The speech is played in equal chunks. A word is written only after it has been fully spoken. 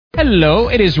Hello,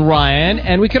 it is Ryan,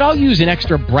 and we could all use an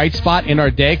extra bright spot in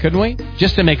our day, couldn't we?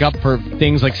 Just to make up for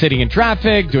things like sitting in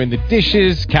traffic, doing the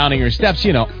dishes, counting your steps,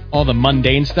 you know, all the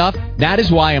mundane stuff. That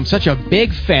is why I'm such a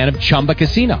big fan of Chumba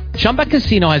Casino. Chumba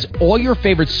Casino has all your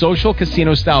favorite social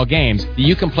casino-style games that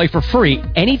you can play for free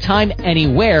anytime,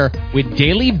 anywhere with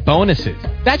daily bonuses.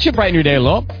 That should brighten your day a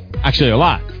little. Actually, a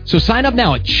lot. So sign up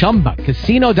now at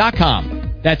ChumbaCasino.com.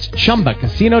 That's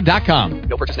ChumbaCasino.com.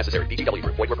 No purchase necessary. VGW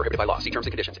Group. Void where prohibited by law. See terms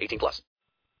and conditions. 18+.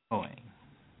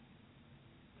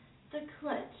 The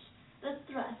clutch, the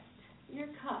thrust, your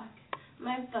cock,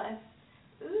 my butt.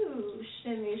 Ooh,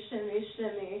 shimmy, shimmy,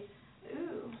 shimmy.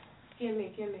 Ooh,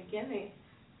 gimme, gimme, gimme.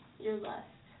 Your lust.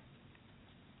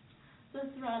 The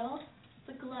throttle,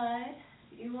 the glide.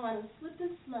 You want to slip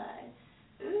and slide.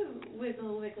 Ooh,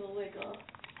 wiggle, wiggle, wiggle.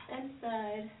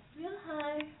 Inside, real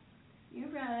high. You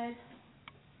ride.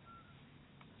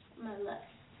 My left.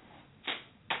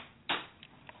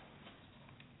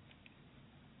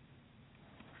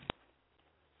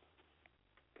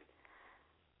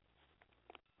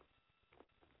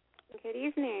 Good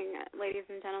evening, ladies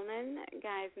and gentlemen,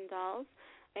 guys and dolls.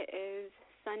 It is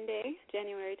Sunday,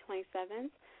 January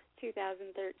 27th,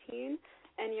 2013,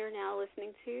 and you're now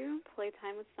listening to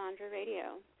Playtime with Sandra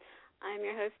Radio. I'm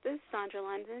your hostess, Sandra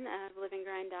LONDON of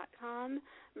LivingGrind.com,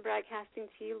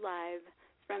 broadcasting to you live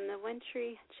from the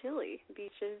wintry, chilly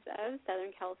beaches of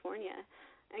Southern California,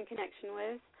 in connection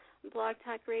with Blog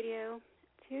Talk Radio,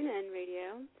 TuneIn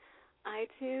Radio,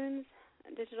 iTunes,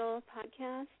 Digital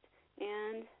Podcast,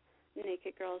 and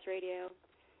Naked Girls Radio.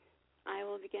 I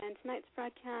will begin tonight's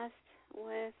broadcast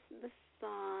with the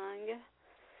song,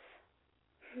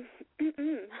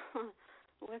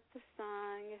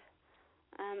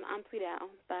 Amplidao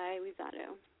by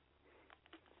Wizado.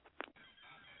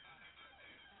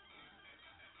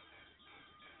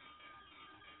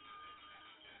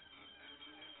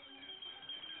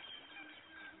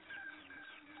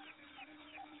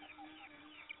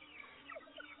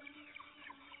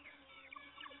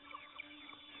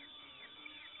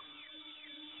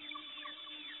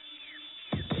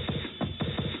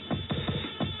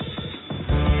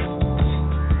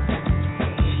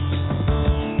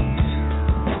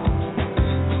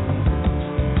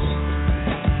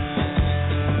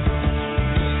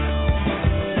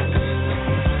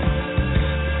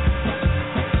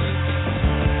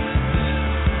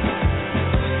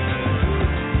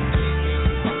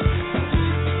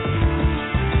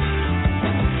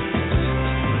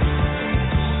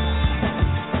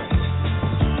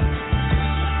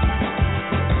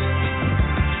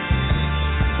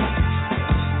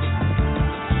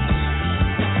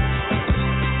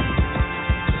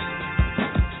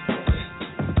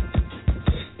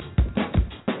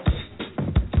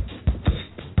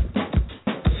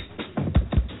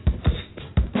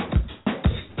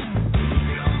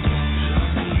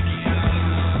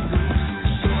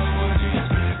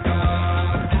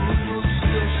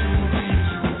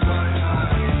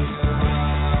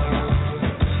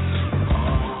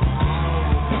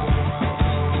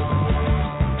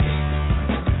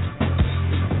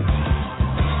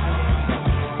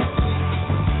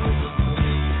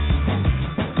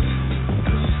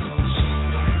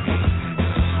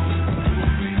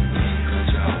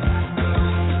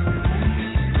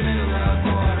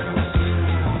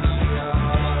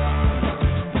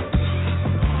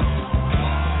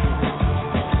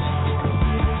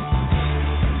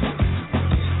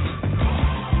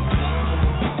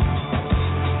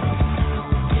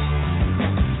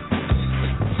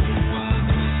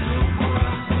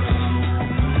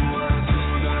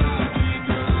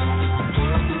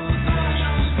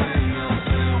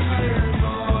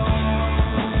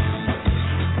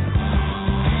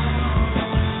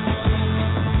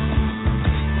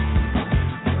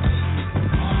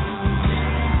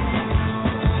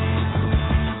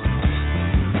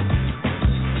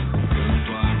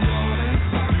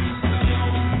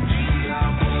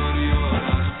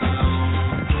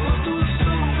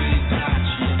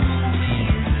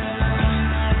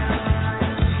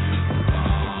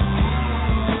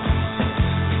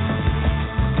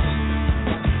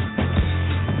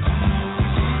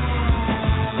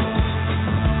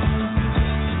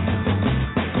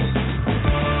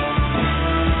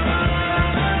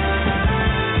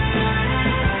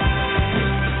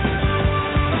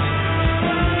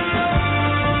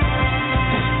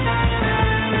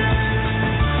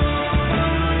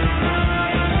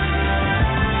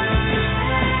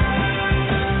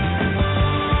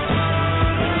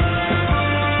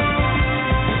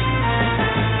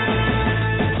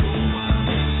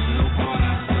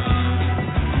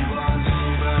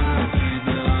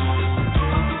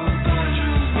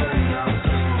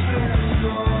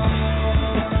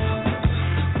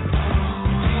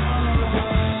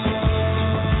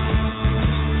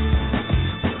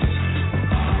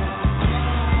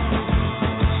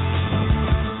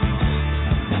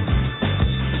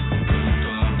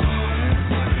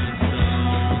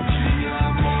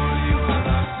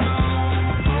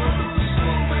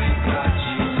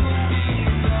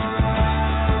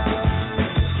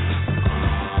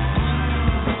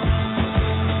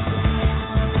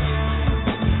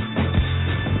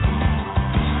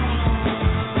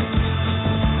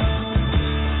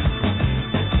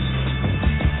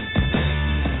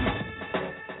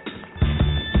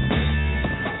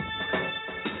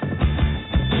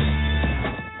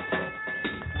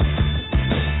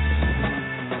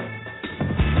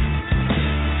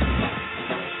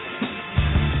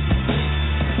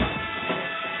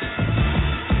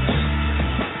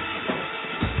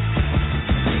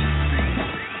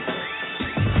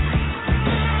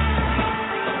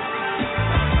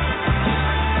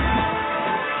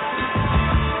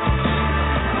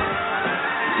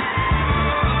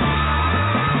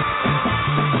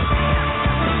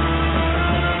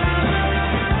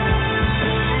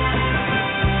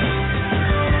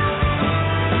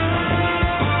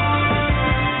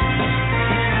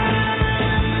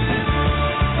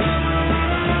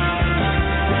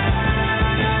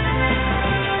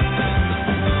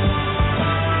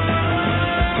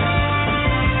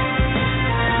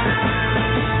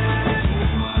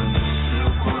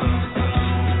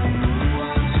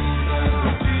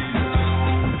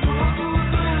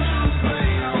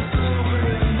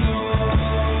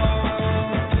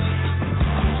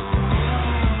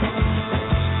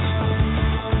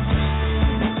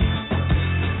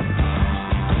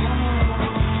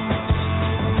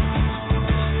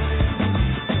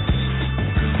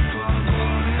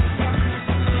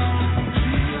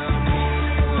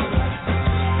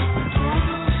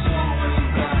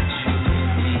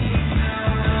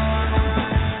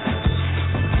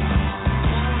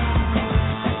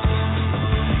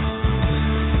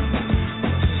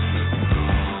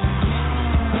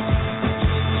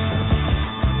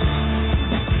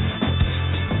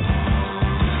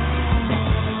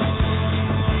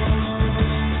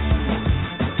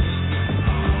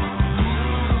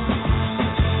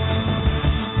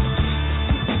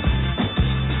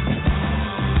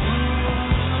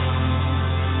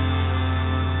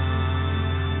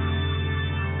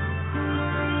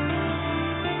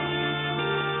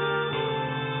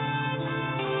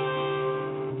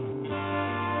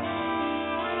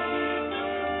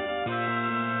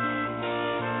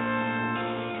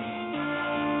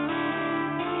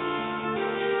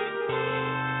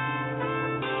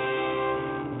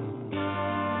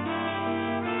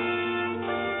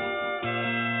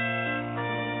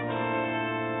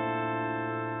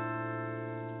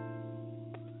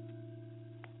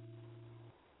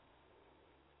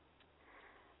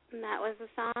 That was the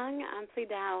song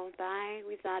Plidao by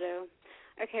Wizado.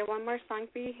 Okay, one more song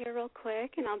for you here real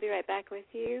quick, and I'll be right back with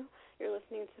you. You're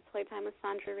listening to Playtime with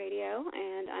Sandra Radio,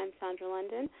 and I'm Sandra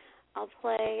London. I'll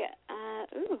play,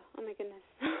 oh my goodness.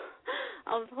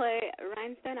 I'll play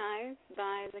Rhinestone Eyes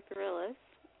by the Gorillas,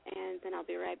 and then I'll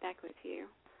be right back with you.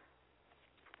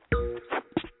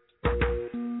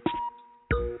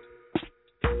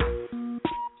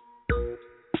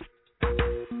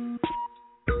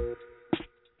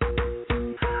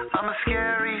 I'm a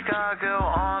scary gargoyle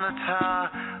on a tower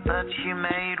that you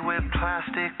made with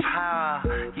plastic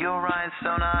power. Your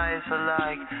rhinestone eyes are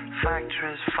like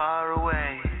factories far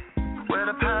away, where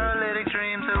the paralytic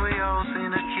dreams that we all seem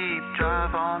to keep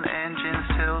drive on engines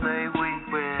till they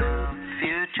weep. With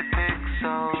future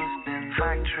pixels in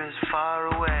factories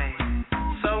far away.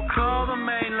 So call the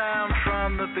mainland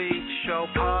from the beach. Your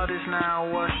part is now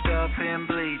washed up in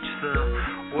bleach.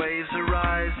 The waves are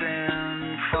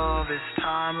rising for this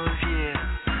time of year,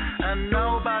 and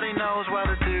nobody knows what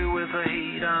to do with the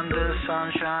heat. Under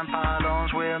sunshine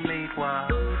pylons we'll meet while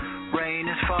rain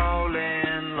is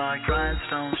falling like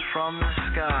rhinestones from the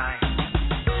sky.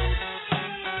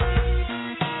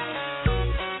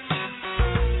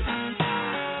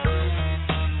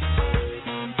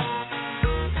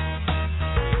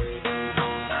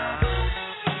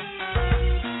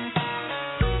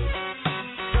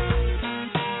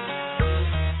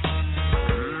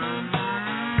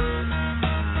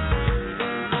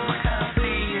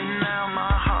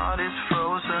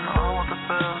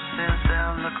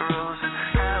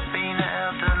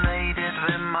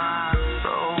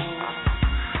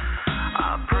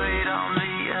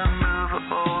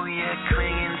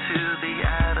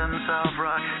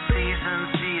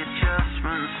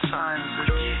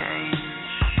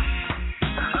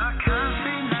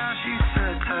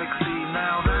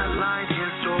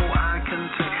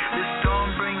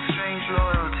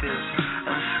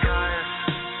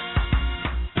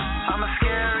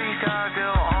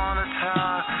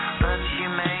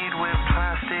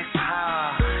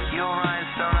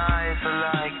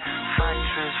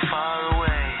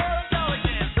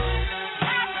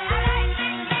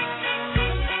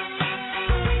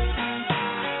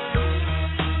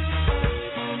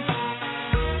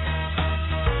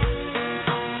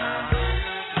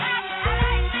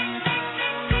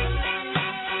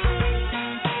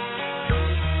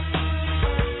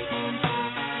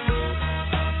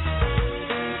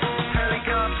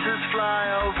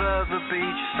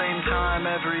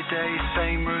 Every day,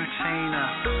 same routine. A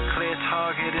clear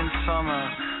target in summer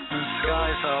and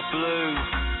skies are blue.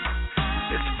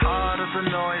 It's part of the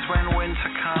noise when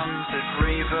winter comes. It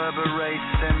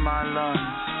reverberates in my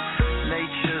lungs.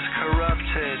 Nature's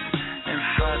corrupted in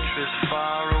factories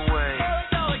far away.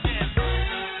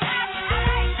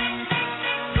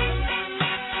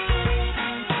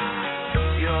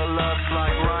 Your love's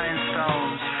like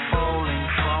rhinestones falling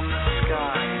from the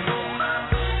sky.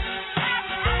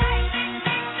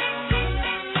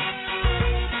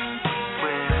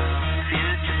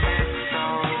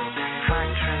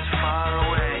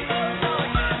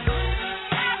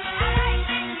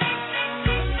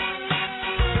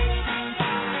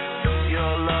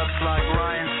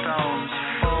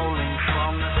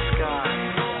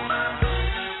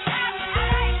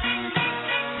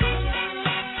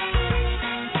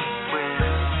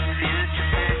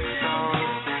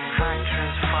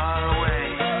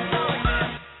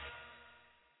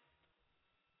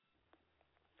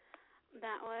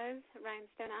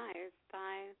 Rhinestone Eyes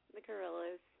by the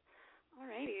Gorillas.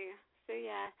 Alrighty, so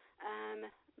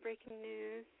breaking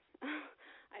news.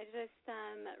 I just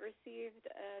received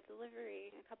a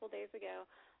delivery a couple days ago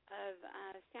of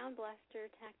Sound Blaster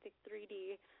Tactic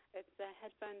 3D. It's a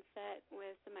headphone set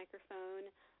with a microphone,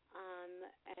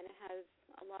 and it has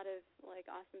a lot of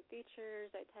awesome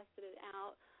features. I tested it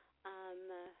out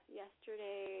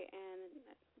yesterday, and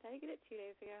did I get it 2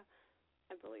 days ago?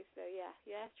 I believe so, yeah.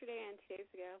 Yesterday and 2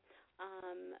 days ago.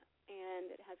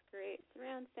 And it has great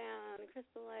surround sound,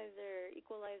 crystallizer,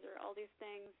 equalizer, all these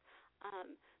things.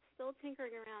 Still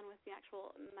tinkering around with the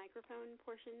actual microphone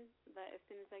portion, but as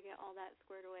soon as I get all that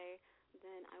squared away,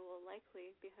 then I will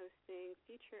likely be hosting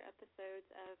future episodes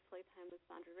of Playtime with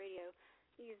Sandra Radio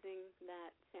using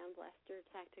that Sound Blaster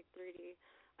Tactic 3D.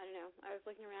 I don't know. I was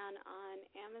looking around on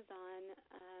Amazon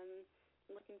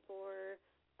looking for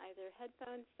either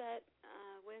headphone set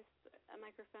with a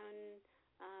microphone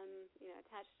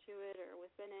attached to it or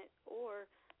within it, or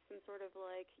some sort of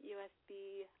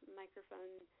USB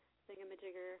microphone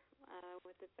thingamajigger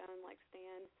with its own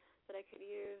stand that I could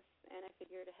use, and I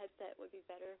figured a headset would be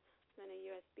better than a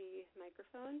USB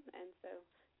microphone, and so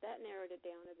that narrowed it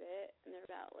down a bit, and there are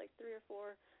about 3 or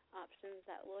 4 options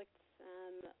that looked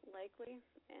likely,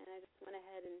 and I just went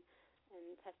ahead and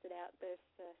tested out this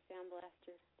Sound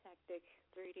Blaster Tactic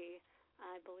 3D.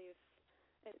 I believe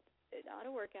it ought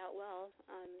to work out well.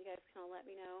 You guys can all let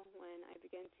me know when I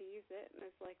begin to use it,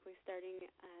 most likely starting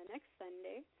next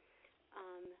Sunday.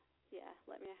 Yeah,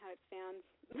 let me know how it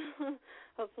sounds.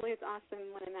 Hopefully it's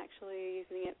awesome when I'm actually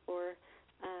using it for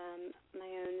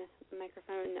my own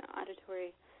microphone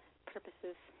auditory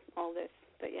purposes, all this.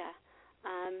 But yeah.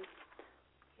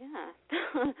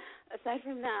 Aside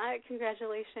from that,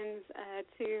 congratulations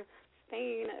to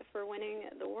Spain for winning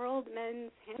the World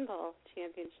Men's Handball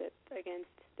Championship against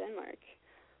Denmark.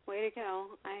 Way to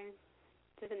go. I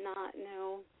did not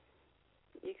know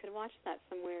you could watch that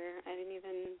somewhere. I didn't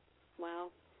even, wow.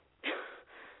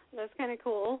 That's kind of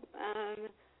cool.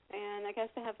 And I guess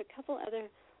I have a couple other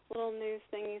little news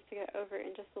things to go over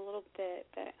in just a little bit,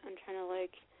 but I'm trying to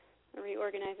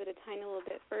reorganize it a tiny little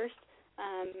bit first.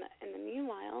 In the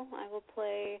meanwhile, I will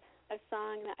play a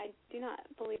song that I do not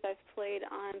believe I've played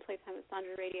on Playtime with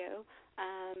Sandra Radio,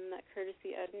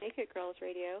 courtesy of Naked Girls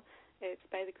Radio. It's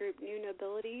by the group New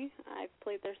Nobility. I've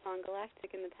played their song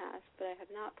Galactic in the past, but I have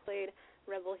not played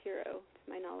Rebel Hero, to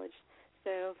my knowledge.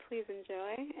 So please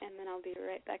enjoy, and then I'll be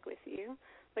right back with you.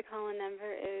 The call-in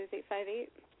number is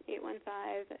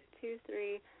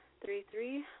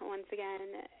 858-815-2333. Once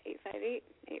again,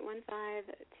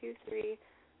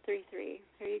 858-815-2333.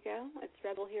 Here you go. It's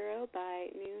Rebel Hero by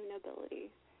New Nobility.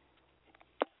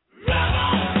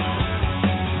 Rebel!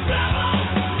 Rebel!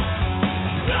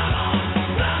 Rebel!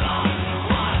 Rebel!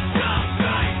 What's up,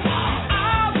 great war?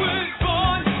 I was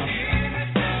born in the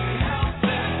city of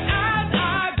sin. As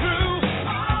I grew,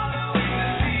 following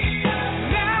the leader.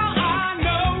 Now I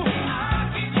know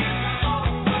I can get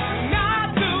over.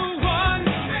 Not the one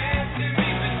meant to be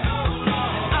for so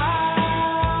long.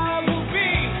 I will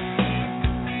be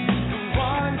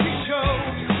one to show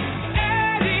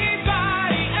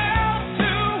anybody else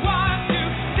who wants to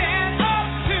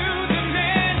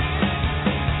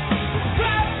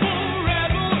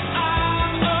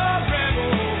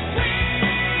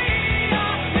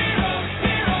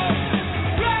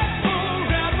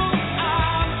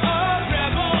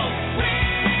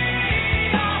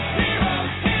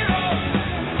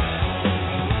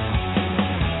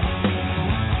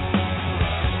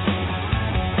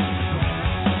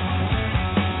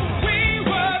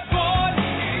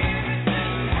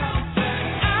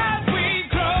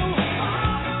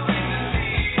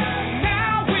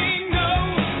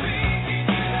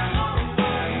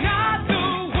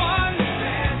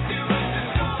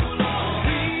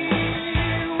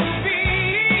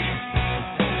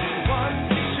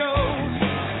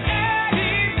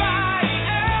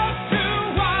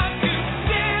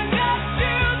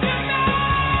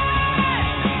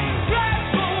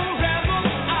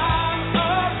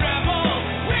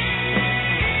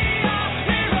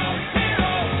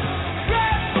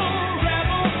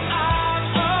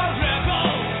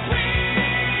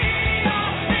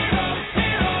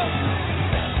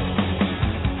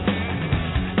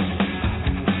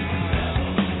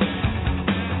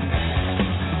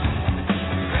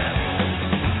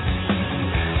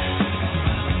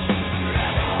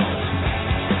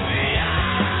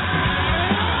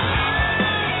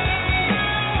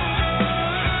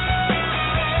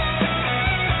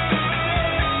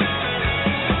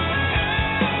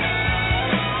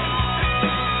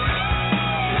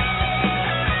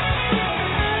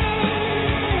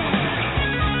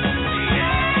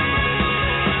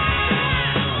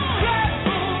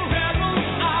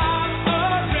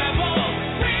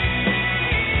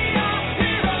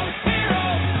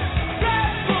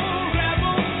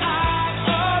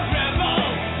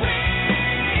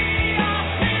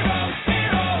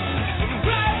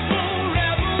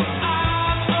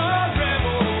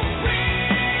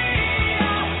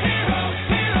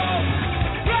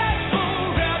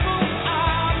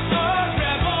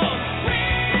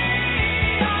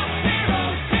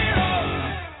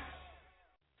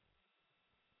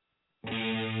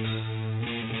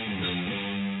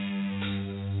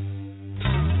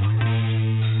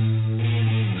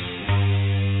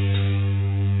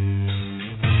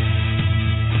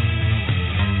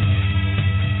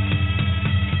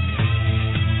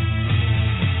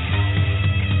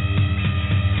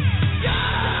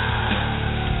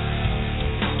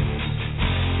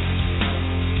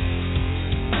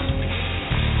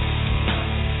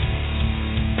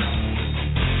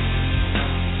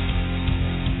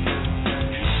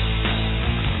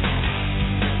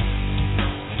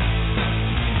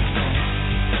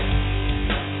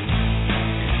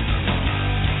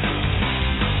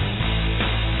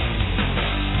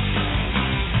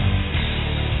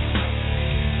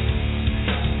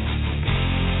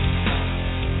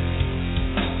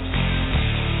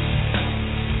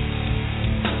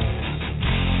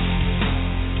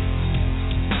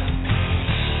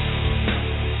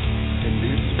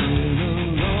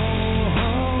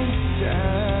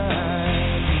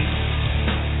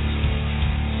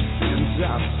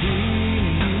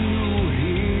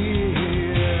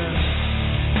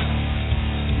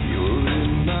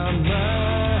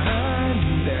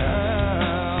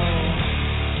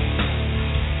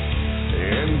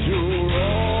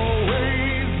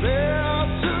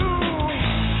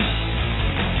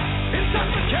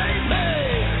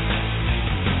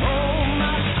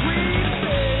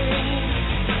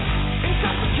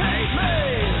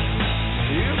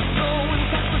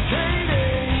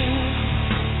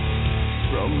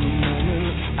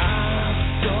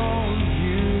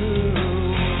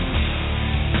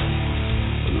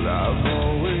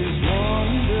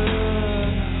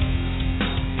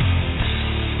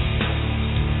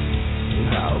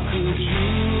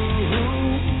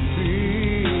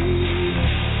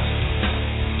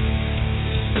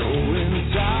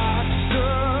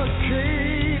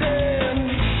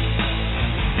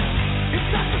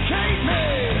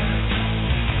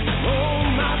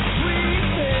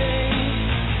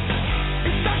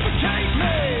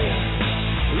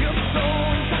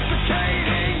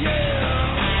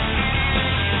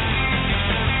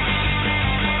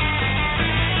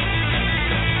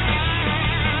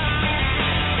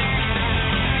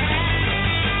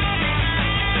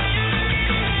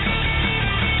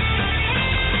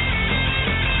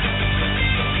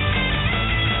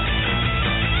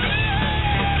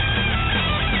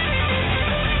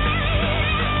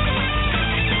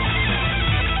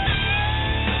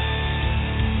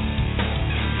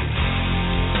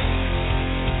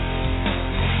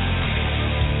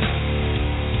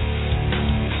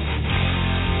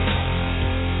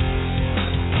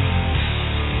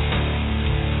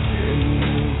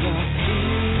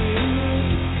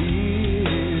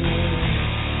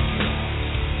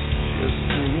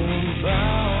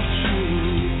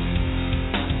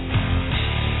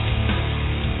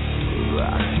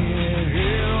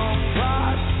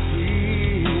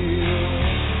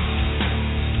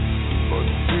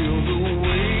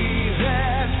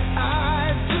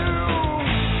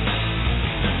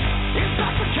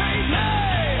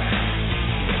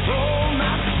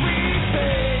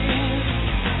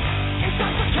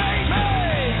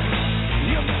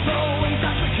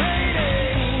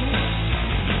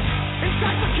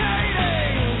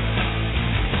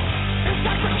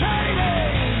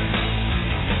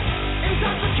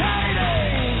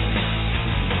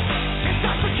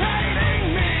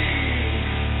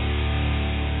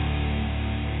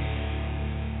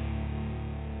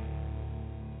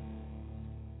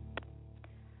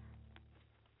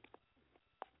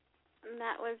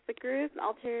that was the group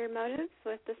Ulterior Motives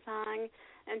with the song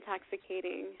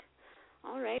Intoxicating.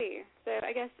 Alrighty, so I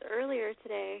guess earlier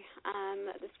today,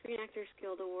 the Screen Actors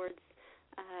Guild Awards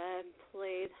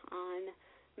played on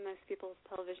most people's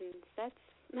television sets,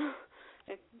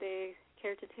 if they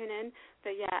care to tune in.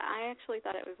 But yeah, I actually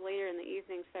thought it was later in the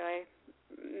evening, so I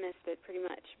missed it pretty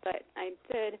much. But I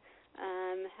did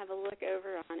have a look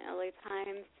over on LA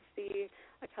Times to see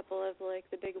a couple of like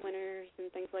the big winners and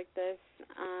things like this.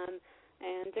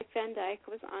 And Dick Van Dyke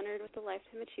was honored with the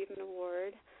Lifetime Achievement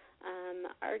Award.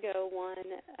 Argo won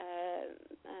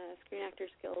Screen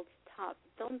Actors Guild's Top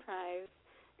Film Prize,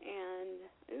 and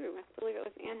I believe it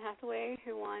was Anne Hathaway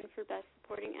who won for Best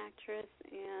Supporting Actress,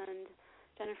 and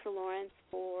Jennifer Lawrence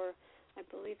for, I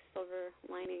believe, Silver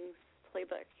Linings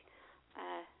Playbook.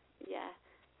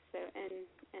 So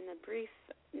in a brief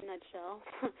nutshell,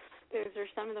 those are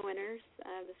some of the winners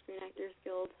of the Screen Actors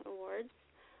Guild Awards.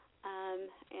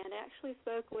 And I actually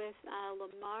spoke with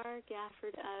Lamar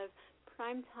Gafford of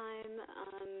Primetime.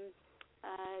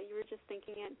 You were just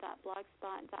thinking it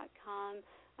 .blogspot.com.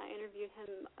 I interviewed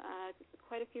him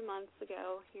quite a few months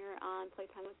ago here on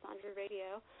Playtime with Sandra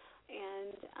Radio,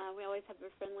 and we always have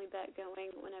a friendly bet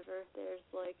going whenever there's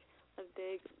like a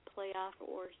big playoff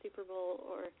or Super Bowl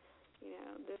or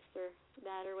this or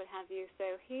that or what have you.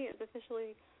 So he is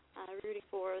officially rooting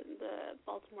for the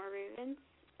Baltimore Ravens,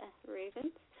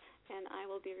 and I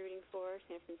will be rooting for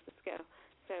San Francisco.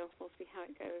 So we'll see how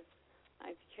it goes.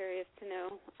 I'd be curious to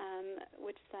know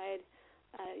which side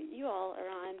you all are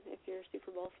on if you're Super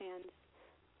Bowl fans.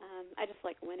 I just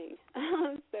like winning,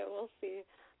 so we'll see.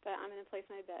 But I'm going to place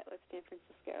my bet with San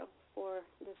Francisco for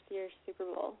this year's Super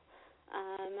Bowl.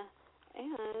 And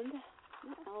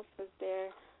what else was there?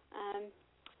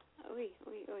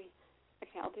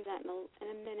 Okay, I'll do that in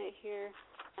a minute here.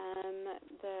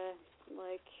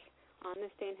 On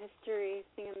this day in history,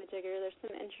 thingamajigger, there's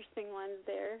some interesting ones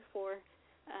there for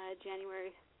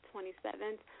January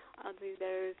 27th. I'll do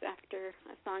those after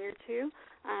a song or two.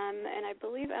 And I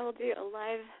believe I will do a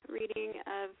live reading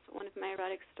of one of my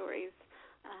erotic stories.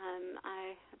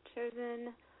 I have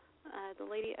chosen The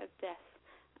Lady of Death.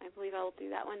 I believe I will do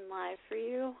that one live for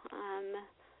you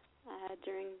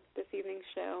during this evening's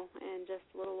show in just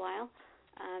a little while.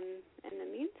 In the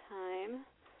meantime,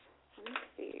 let me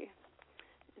see.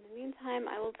 In the meantime,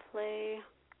 I will play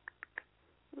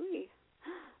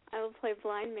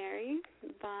Blind Mary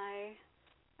by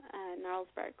Gnarls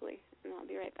Barkley, and I'll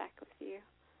be right back with you.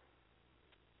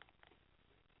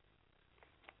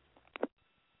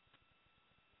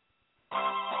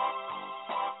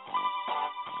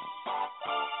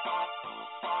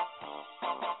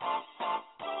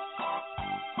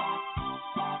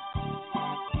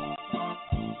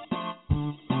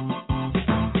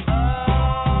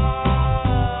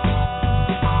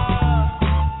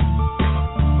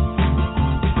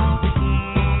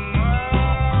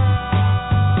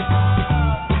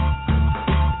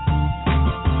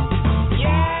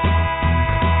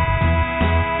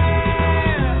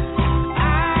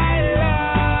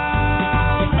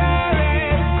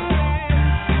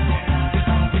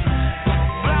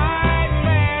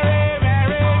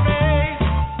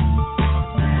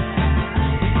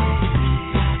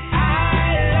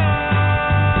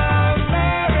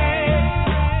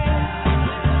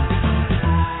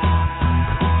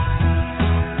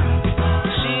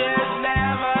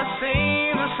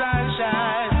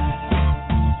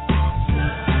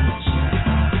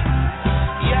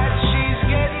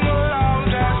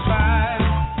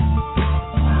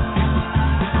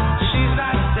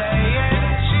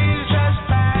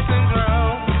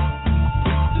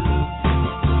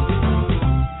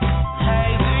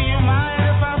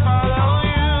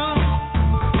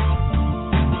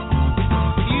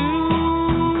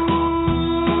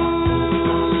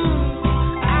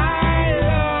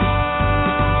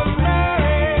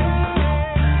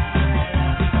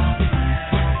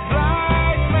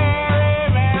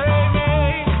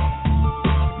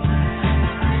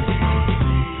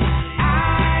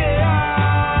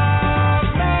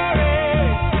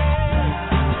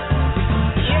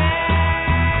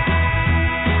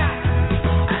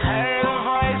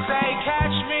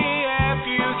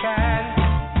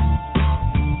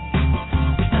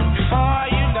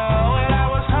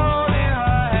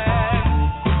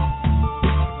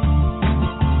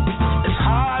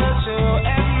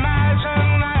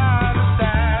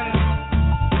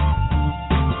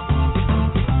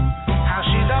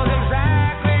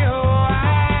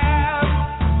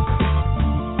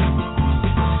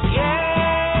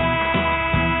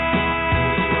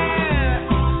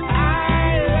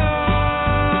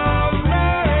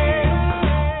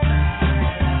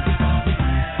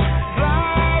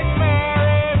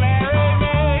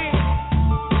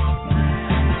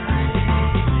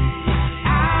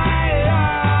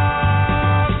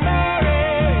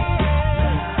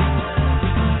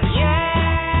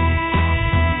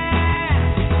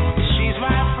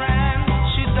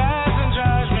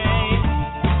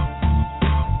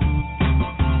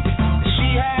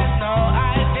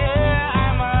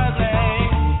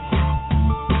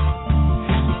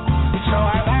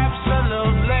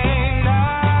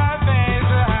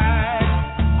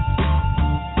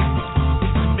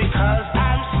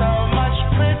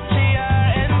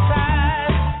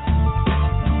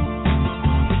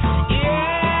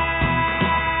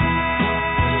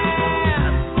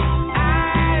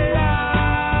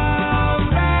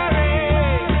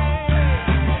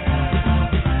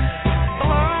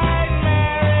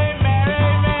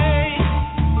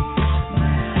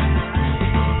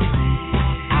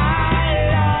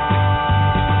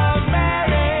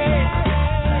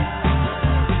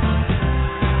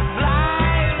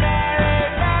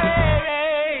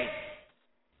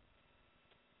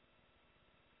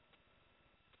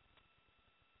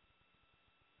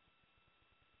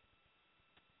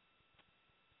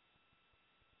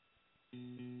 Deep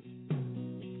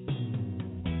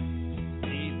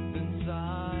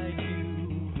inside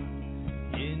you,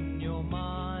 in your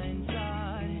mind's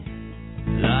eye,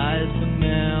 lies the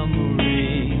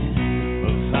memory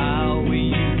of how we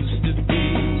used to be.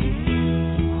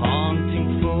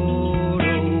 Haunting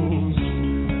photos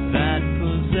that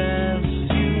possess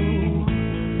you,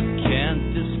 can't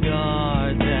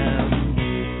discard them,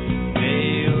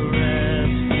 they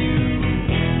arrest you.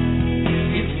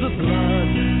 It's the blood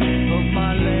of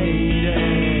my lady.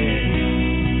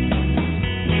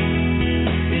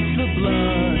 It's the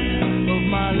blood of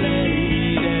my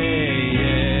lady.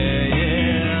 Yeah,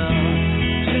 yeah.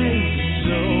 Tastes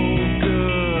so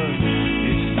good.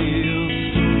 It feels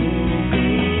so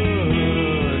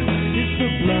good. It's the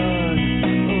blood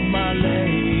of my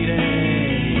lady.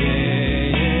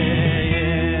 Yeah, yeah,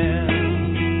 yeah.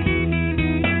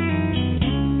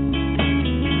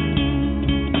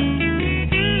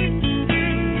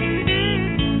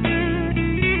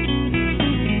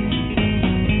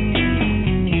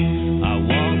 I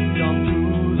walked on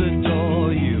through the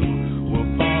door, you were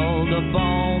balled up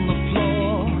on the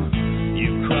floor.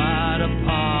 You cried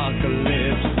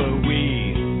apocalypse, but we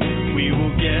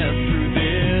will get through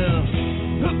this.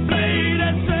 The blade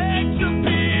that sex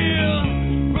appeal,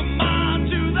 remind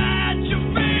you that you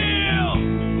feel.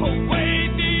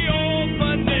 Await the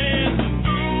opening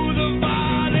through the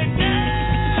violent days.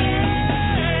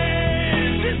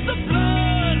 It's the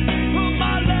blood of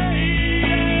my lady.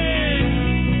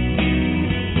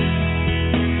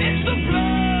 It's the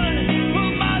blood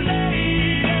of my lady.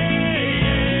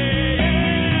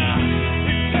 Yeah.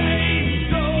 It tastes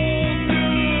so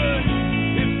good.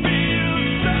 It feels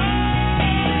so.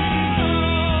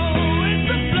 It's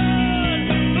the blood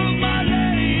of my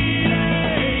lady. Yeah,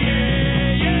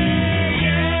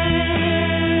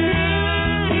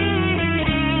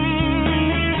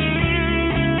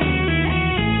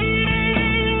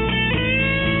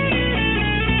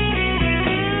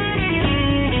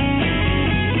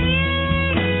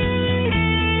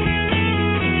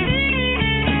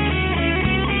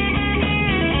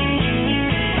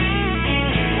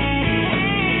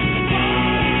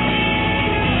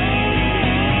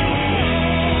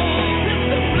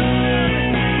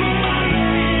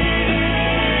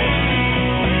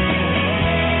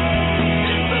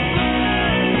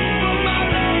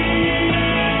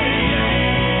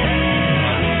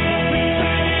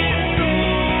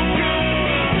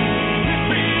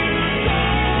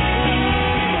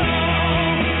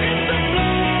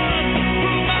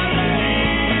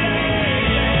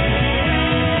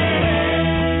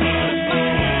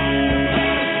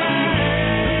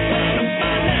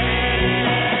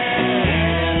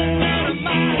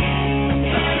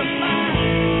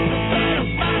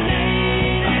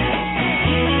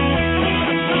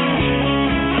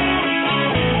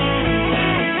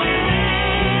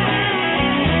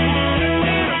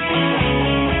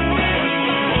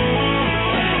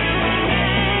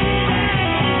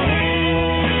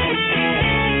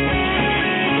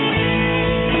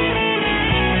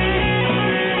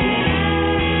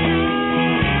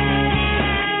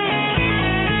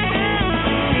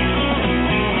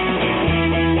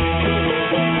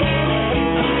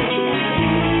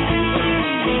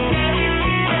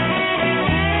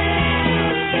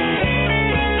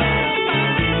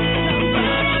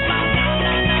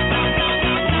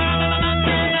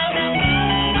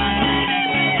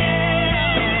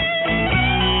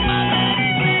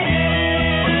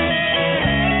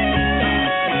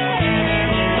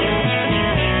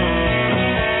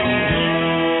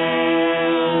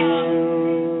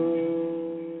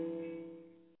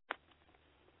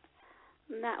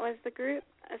 That was the group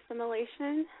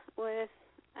Assimilation with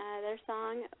their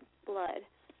song Blood.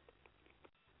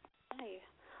 Hi.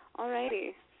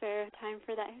 Alrighty, so time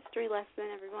for that history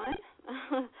lesson, everyone.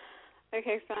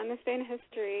 Okay, so on this day in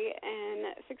history, in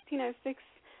 1606,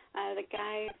 the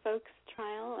Guy Fawkes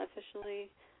trial officially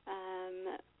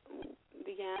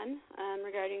began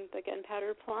regarding the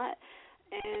gunpowder plot.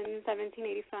 In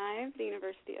 1785, the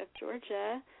University of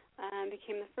Georgia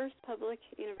became the first public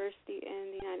university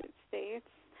in the United States.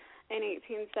 In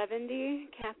 1870,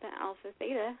 Kappa Alpha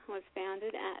Theta was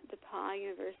founded at DePauw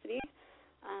University.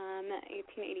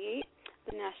 1888,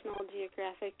 the National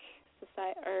Geographic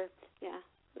Society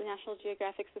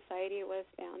was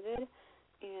founded.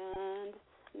 And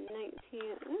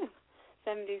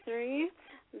 1973,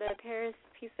 the Paris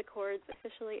Peace Accords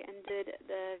officially ended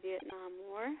the Vietnam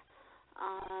War.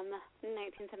 In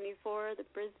 1974, the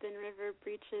Brisbane River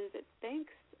breaches its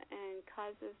banks and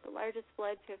causes the largest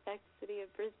flood to affect the city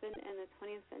of Brisbane in the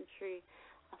 20th century,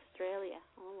 Australia.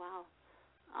 Oh, wow.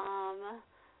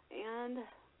 And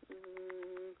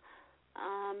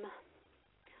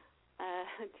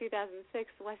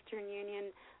 2006, Western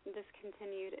Union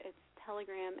discontinued its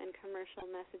telegram and commercial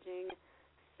messaging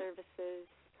services.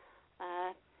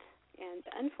 And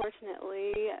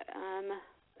unfortunately,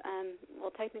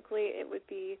 well, technically it would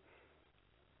be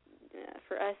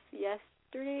for us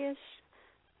yesterday-ish,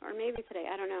 or maybe today,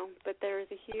 I don't know. But there was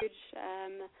a huge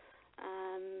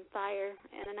fire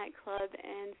in a nightclub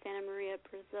in Santa Maria,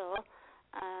 Brazil,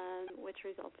 which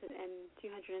resulted in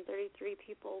 233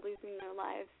 people losing their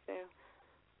lives. So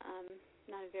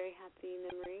not a very happy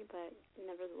memory, but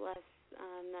nevertheless,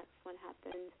 that's what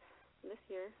happened this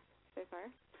year so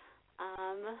far.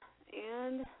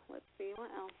 And let's see, what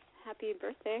else? Happy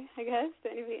birthday, I guess,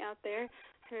 to anybody out there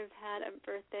who has had a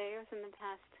birthday within the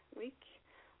past week.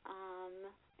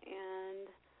 And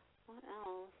what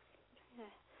else?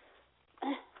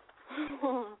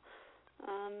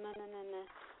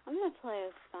 I'm going to play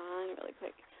a song really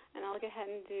quick, and I'll go ahead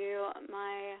and do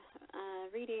my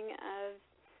reading of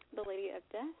The Lady of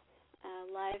Death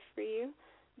live for you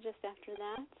just after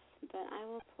that. But I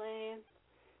will play,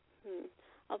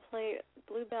 I'll play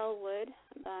Bluebell Wood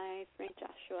by Frank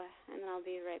Joshua, and then I'll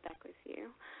be right back with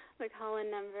you. The call-in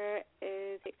number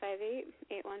is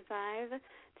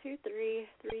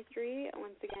 858-815-2333.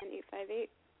 Once again,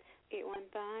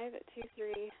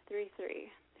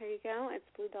 858-815-2333. Here you go. It's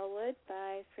Bluebell Wood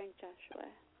by Frank Joshua.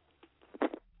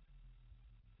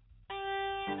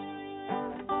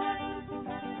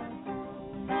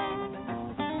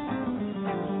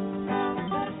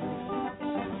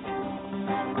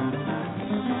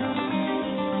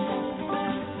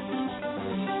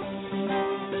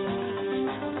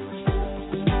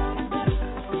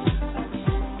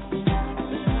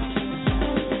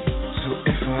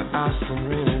 Asked and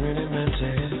really, really meant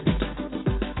it.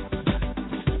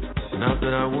 Not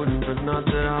that I wouldn't, but not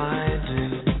that I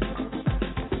did.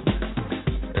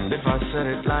 And if I said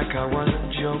it like I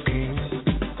wasn't joking,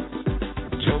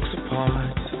 jokes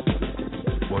apart,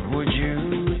 what would you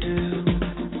do?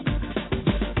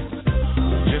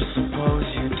 Just suppose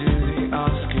you do the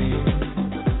asking,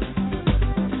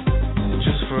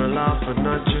 just for a laugh, but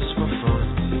not just for fun.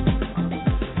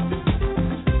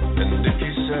 And if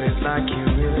you said it like you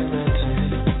really meant it,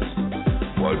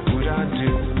 what would I do?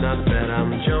 Not that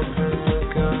I'm jumping the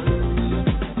gun.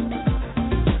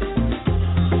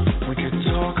 We could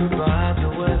talk about the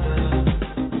weather,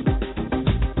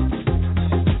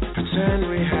 pretend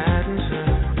we hadn't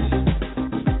heard.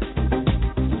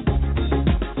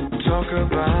 Talk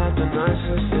about the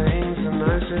nicest things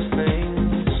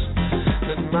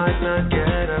that might not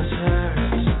get us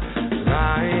hurt.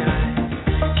 Like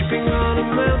keeping on a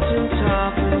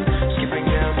mountaintop and skipping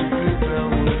down to Bluebell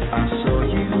Wood. I saw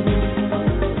you,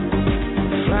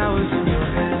 flowers in your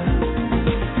hair,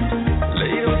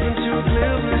 laid open to a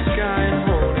clear blue sky and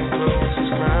holding close as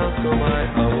clouds go by.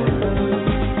 I wonder,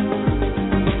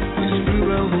 is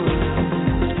Bluebell Wood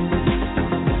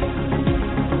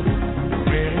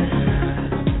really here?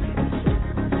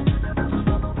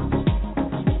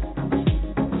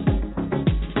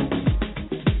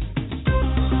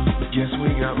 Guess we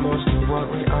got most of what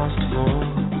we asked for.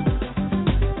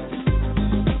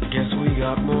 Guess we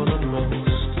got more than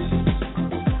most.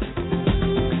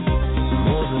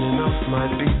 More than enough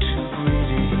might be too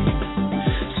greedy,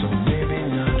 so maybe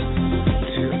not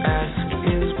to ask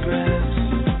is best.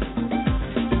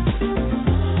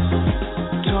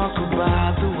 Talk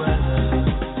about the weather,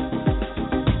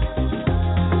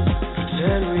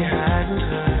 pretend we hadn't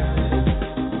heard.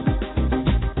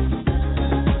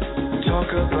 Talk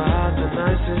about the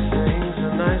nicest things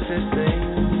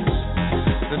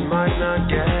that might not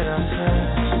get us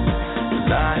hurt.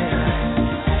 Like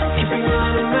keeping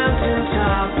on a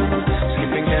mountaintop and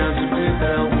skipping down to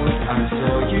Bluebell Wood. I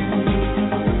saw you,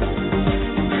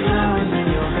 flowers in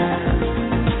your hair,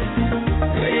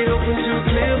 laid open to a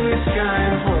clear blue sky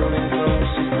and holding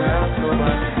close as clouds go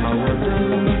by. I wonder,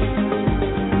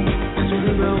 is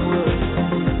Bluebell Wood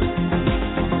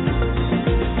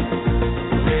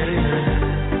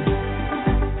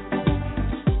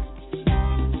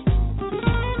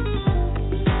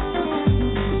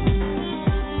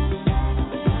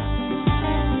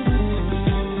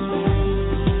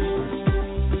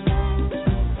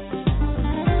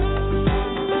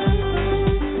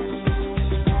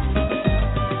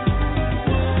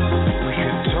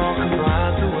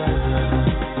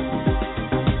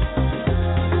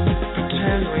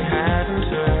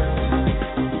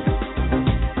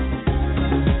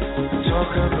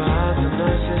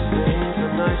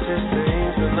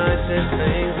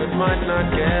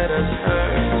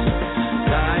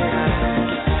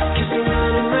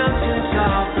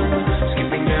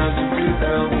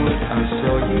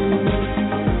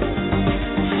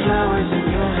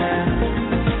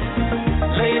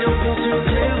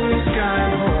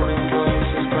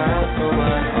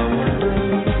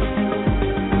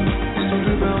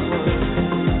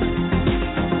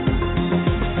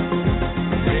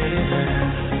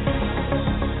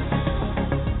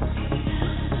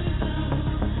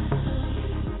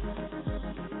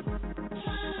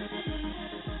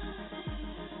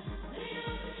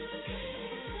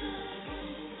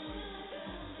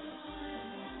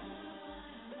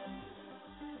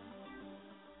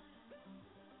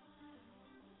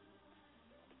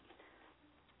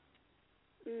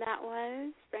That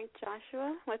was Frank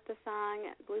Joshua with the song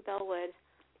Bluebell Wood.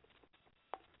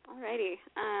 Alrighty.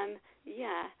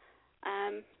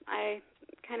 I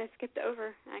kind of skipped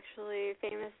over, actually,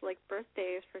 famous,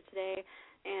 birthdays for today,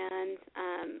 and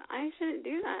I shouldn't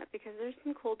do that because there's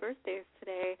some cool birthdays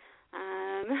today.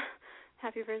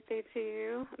 Happy birthday to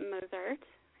you, Mozart,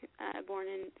 born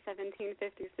in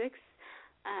 1756,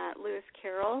 Lewis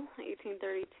Carroll,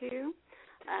 1832,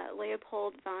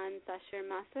 Leopold von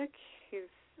Sacher-Masoch,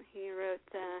 he wrote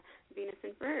Venus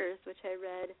and Furs, which I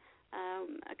read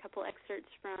a couple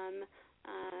excerpts from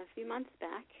a few months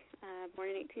back, born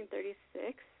in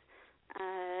 1836.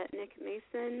 Nick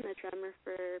Mason, the drummer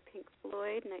for Pink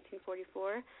Floyd,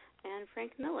 1944, and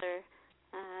Frank Miller,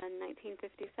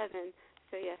 1957.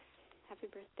 So yes,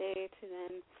 happy birthday to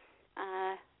them.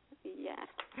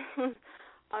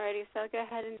 Alrighty, so I'll go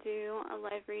ahead and do a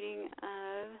live reading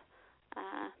of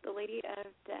The Lady of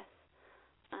Death.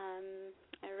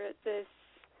 I wrote this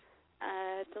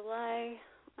July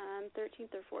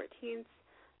 13th or 14th,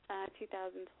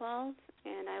 2012,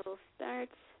 and I will start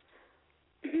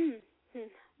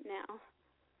now.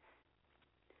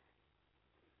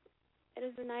 It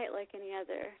is a night like any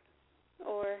other,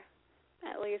 or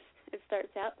at least it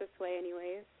starts out this way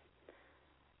anyways.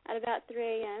 At about 3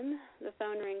 a.m., the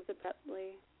phone rings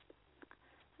abruptly.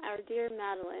 Our dear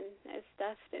Madeline is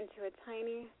stuffed into a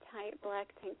tiny, tight black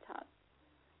tank top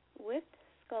with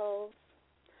skulls.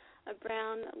 A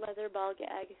brown leather ball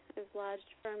gag is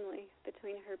lodged firmly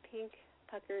between her pink,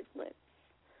 puckered lips.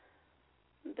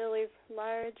 Billy's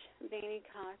large, veiny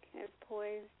cock is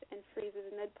poised and freezes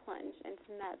mid-plunge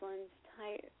into Madeline's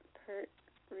tight, pert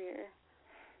rear.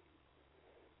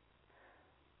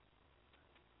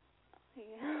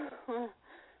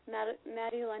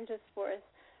 Maddie lunges forth,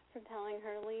 propelling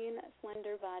her lean,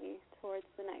 slender body towards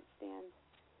the nightstand.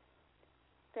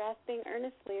 Grasping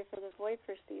earnestly for the voice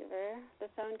receiver,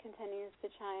 the phone continues to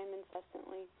chime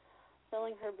incessantly,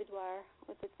 filling her boudoir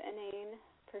with its inane,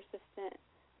 persistent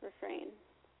refrain.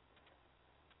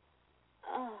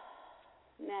 Oh,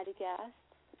 Maddie gasps,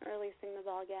 releasing the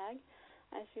ball gag,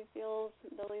 as she feels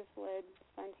Billy's wood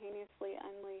spontaneously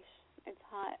unleash its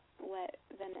hot, wet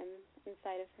venom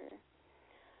inside of her.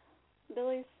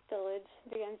 Billy's spillage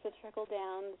begins to trickle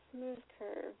down the smooth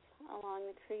curve along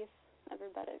the crease of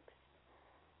her buttocks.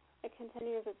 It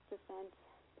continues its descent,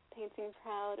 painting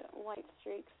proud white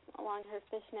streaks along her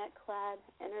fishnet-clad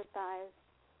inner thighs.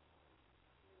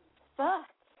 Fuck!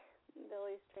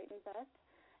 Billy straightens up,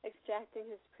 extracting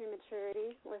his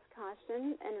prematurity with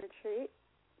caution and retreat.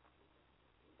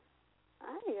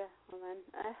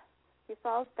 He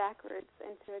falls backwards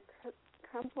into a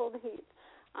crumpled heap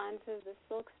onto the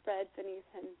silk spread beneath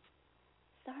him.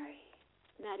 Sorry,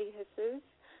 Maddie hisses,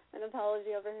 an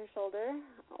apology over her shoulder,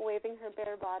 waving her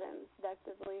bare bottom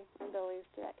seductively in Billy's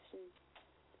direction.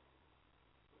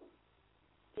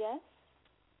 Yes?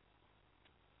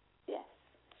 Yes,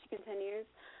 she continues.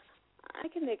 I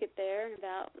can make it there in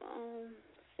about,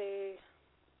 say,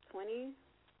 20,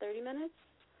 30 minutes.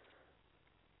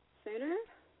 Sooner?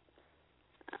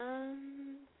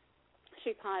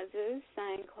 She pauses,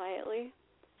 sighing quietly.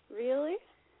 Really?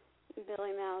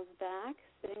 Billy mouths back,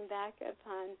 sitting back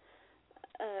upon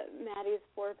Maddie's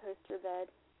four-poster bed.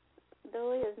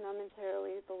 Billy is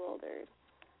momentarily bewildered.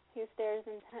 He stares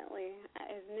intently at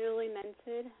his newly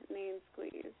minted main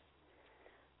squeeze.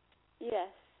 Yes,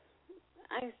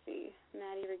 I see.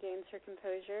 Maddie regains her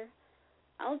composure.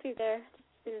 I'll be there just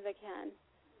as soon as I can.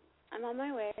 I'm on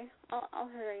my way. I'll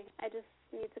hurry. I just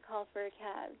need to call for a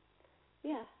cab.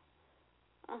 Yeah.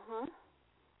 Uh-huh.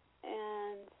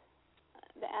 And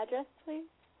the address, please?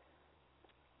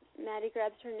 Maddie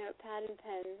grabs her notepad and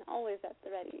pen, always at the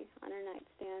ready, on her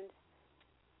nightstand.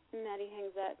 Maddie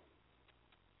hangs up.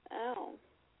 Oh,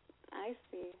 I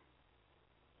see.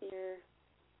 You're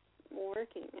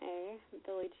working, eh?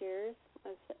 Billy jeers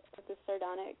with a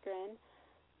sardonic grin.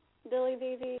 Billy,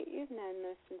 baby, you've known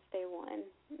this since day one,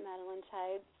 Madeline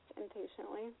chides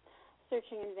impatiently,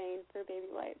 searching in vain for baby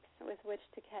wipes with which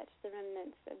to catch the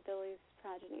remnants of Billy's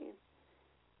progeny.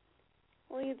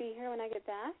 Will you be here when I get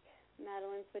back?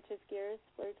 Madeline switches gears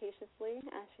flirtatiously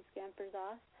as she scampers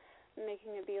off,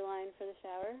 making a beeline for the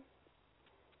shower.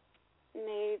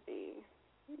 Maybe,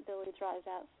 Billy draws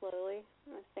out slowly,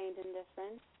 with feigned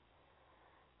indifference.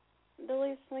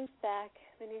 Billy slinks back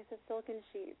beneath the silken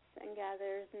sheets and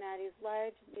gathers Maddie's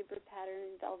large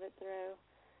zebra-patterned velvet throw.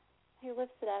 He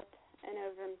lifts it up and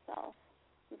over himself,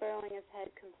 burrowing his head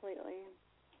completely.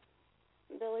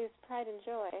 Billy's pride and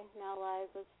joy now lies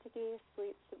with sticky,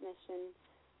 sweet submission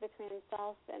between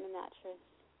himself and the mattress.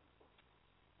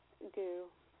 Goo.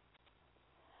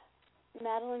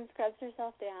 Madeline scrubs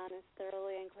herself down as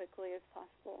thoroughly and quickly as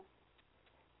possible.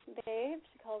 Babe,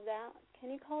 she calls out, can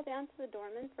you call down to the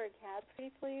doorman for a cab,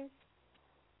 pretty please?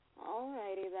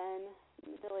 Alrighty then,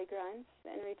 Billy grunts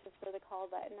and reaches for the call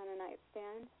button on her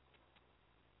nightstand.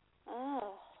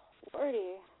 Oh,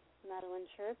 Lordy, Madeline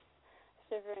chirps,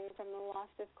 shivering from the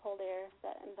waft of cold air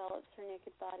that envelops her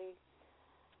naked body.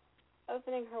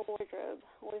 Opening her wardrobe,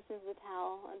 loosens the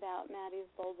towel about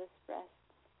Maddie's bulbous breasts.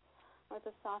 With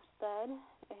a soft thud,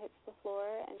 it hits the floor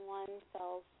in one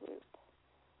fell swoop.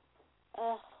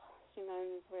 Ugh, she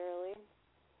moans wearily.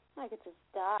 I could just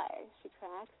die, she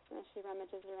cracks, as she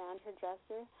rummages around her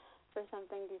dresser for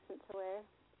something decent to wear.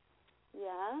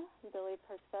 Yeah, Billy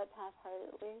perks up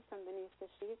half-heartedly from beneath the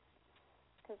sheets.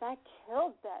 'Cause I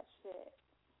killed that shit.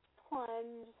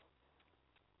 Plunge.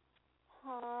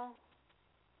 Ha.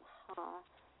 Ha.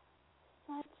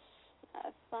 Such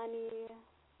a funny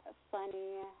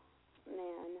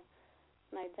man.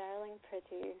 My darling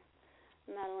pretty.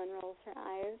 Madeline rolls her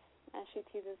eyes as she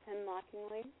teases him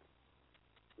mockingly.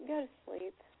 Go to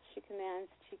sleep, she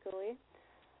commands cheekily.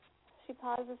 She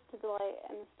pauses to delight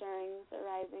in the stirrings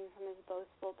arising from his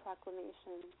boastful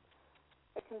proclamation.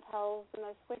 It compels the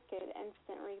most wicked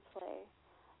instant replay,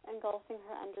 engulfing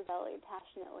her underbelly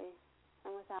passionately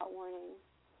and without warning.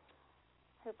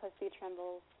 Her pussy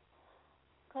trembles.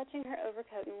 Clutching her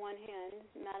overcoat in one hand,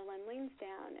 Madeline leans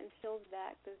down and peels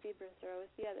back the zebra throw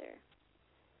with the other.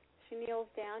 She kneels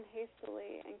down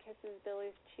hastily and kisses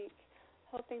Billy's cheek,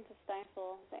 hoping to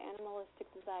stifle the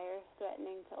animalistic desire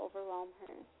threatening to overwhelm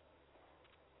her.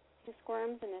 He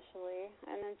squirms initially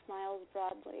and then smiles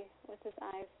broadly with his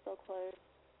eyes still closed.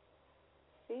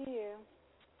 See you.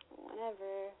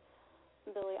 Whenever,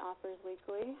 Billy offers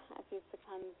weakly as he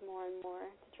succumbs more and more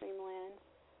to dreamland.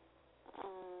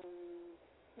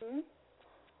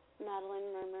 Madeline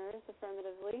murmurs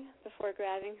affirmatively before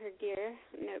grabbing her gear,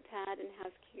 notepad, and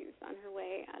house keys on her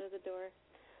way out of the door.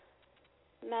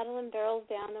 Madeline barrels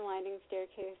down the winding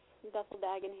staircase, duffel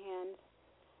bag in hand.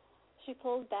 She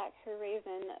pulls back her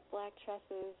raven black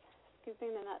tresses,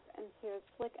 scooping them up into a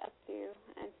slick updo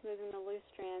and smoothing the loose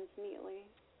strands neatly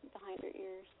behind her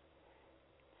ears.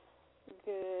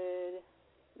 Good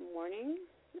morning,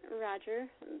 Roger,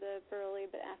 the burly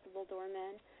but affable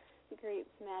doorman, greets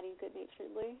Maddie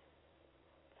good-naturedly.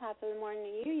 Top of the morning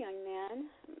to you, young man,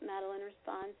 Madeline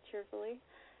responds cheerfully,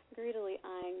 greedily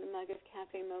eyeing the mug of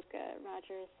cafe mocha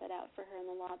Roger has set out for her in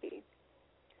the lobby.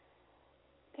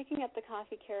 Picking up the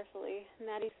coffee carefully,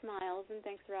 Maddie smiles and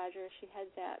thanks Roger as she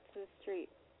heads out to the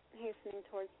street, hastening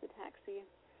towards the taxi.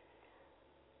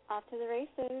 Off to the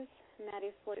races,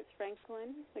 Maddie salutes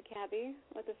Franklin, the cabbie,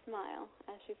 with a smile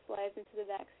as she slides into the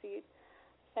back seat,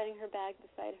 setting her bag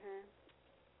beside her.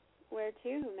 Where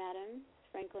to, madam?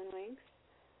 Franklin winks.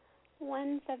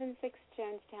 176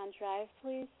 Jonestown Drive,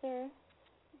 please, sir,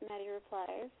 Maddie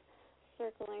replies,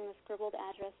 circling the scribbled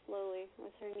address slowly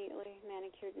with her neatly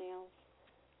manicured nails.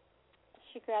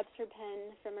 She grabs her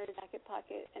pen from her jacket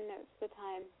pocket and notes the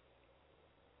time.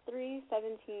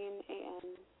 3:17 a.m.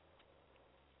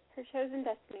 Her chosen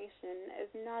destination is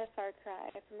not a far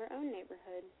cry from her own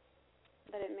neighborhood,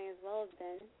 but it may as well have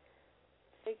been.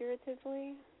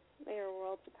 Figuratively, they are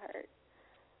worlds apart.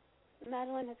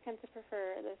 Madeline has come to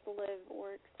prefer this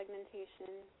live-work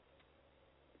segmentation.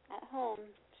 At home,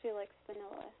 she likes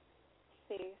vanilla,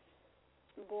 safe,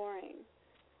 boring.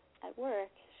 At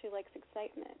work, she likes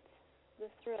excitement, the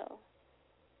thrill,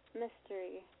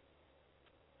 mystery,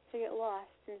 to get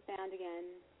lost and found again,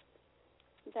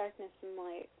 darkness and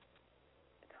light,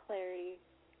 clarity,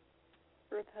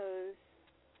 repose,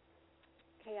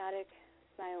 chaotic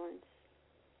silence.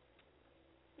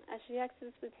 As she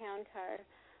exits the town car,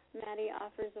 Maddie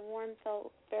offers a warm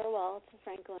farewell to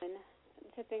Franklin,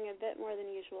 tipping a bit more than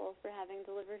usual for having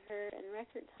delivered her in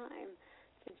record time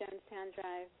to Jonestown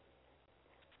Drive.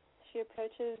 She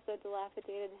approaches the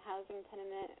dilapidated housing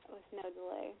tenement with no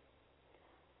delay.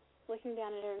 Looking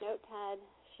down at her notepad,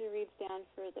 she reads down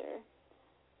further.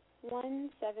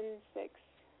 176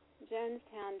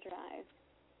 Jonestown Drive,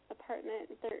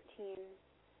 apartment 13.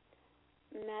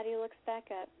 Maddie looks back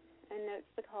up and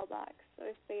notes the call box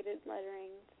with faded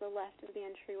lettering to the left of the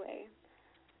entryway.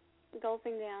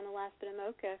 Gulping down the last bit of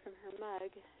mocha from her mug,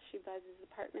 she buzzes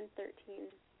apartment 13.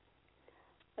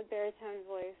 A baritone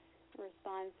voice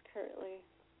responds curtly.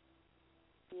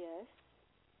 Yes?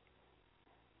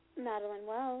 Madeline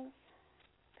Wells,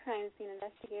 crime scene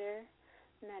investigator,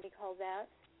 Maddie calls out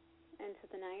into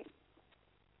the night.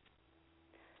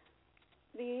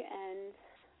 The end.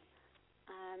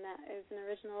 That is an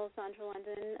original Sandra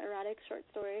London erotic short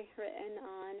story written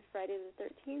on Friday the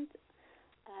 13th,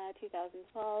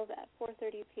 2012 at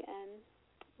 4:30 p.m.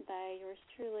 by yours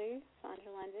truly,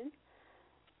 Sandra London.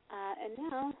 And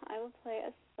now I will play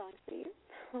a song for you.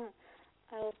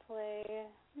 I will play,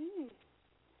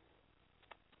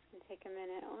 take a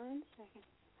minute, 1 second.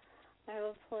 I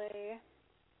will play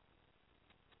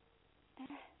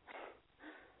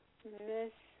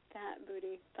Miss That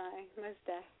Booty by Mos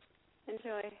Def.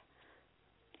 Enjoy.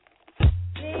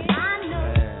 I know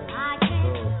I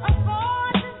can't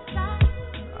afford to stop.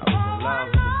 I was in love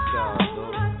with this girl,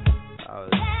 dude. I was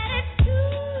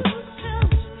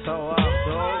so up,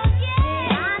 dude.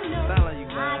 Telling you,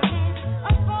 man.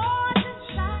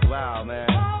 Wow, man.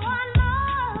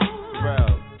 Bro,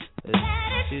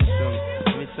 she's some.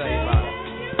 Let me tell you about it.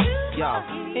 Yo,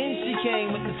 and she came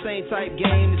with the same type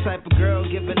game, the type of girl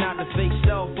giving out the fake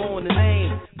cell phone, the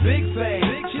name Big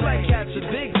Fame. She like capture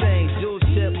big things, jewel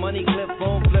chip, money clip,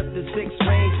 phone flip, the 6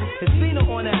 range. And seen her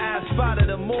on the ass, spotted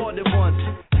her more than once.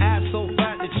 Ass so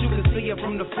fat that you could see her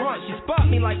from the front. She spot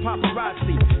me like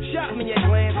paparazzi, shot me a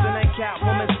glance, and that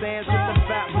Catwoman stands with the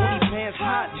fat booty pants.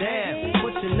 Hot damn,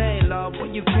 what's your name, love? Where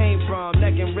you came from?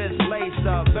 Neck and wrist laced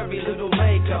up, very little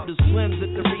makeup. The swims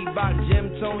at the Reebok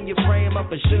gym, tone your frame up,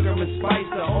 and sugar and spice,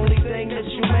 the only thing that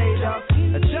you made up.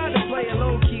 I tried to play it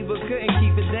low key, but couldn't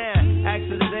keep it down. Asked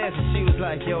her to dance, and she was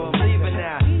like, yo, I'm leaving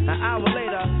now. An hour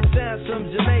later, sounds from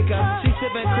Jamaica. She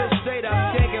sipping Chris straight up,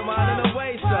 skanking while in her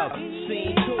waist up.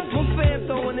 Scene 2. My fan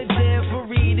throwing the jam for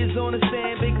Reed is on the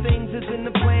stand. Big things is in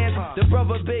the plans. The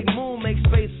brother Big Moon makes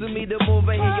space for me to move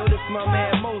in here. Yo, this my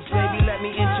man Most, baby, let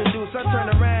me introduce. I turn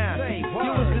around.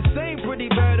 You was the same pretty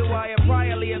bird who I had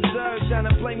priorly observed, trying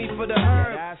to play me for the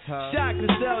herb. Shocked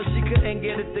herself, she couldn't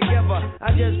get it together.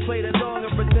 I just played along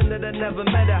and pretended I never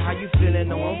met her. How you feeling?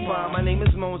 No, I'm fine. My name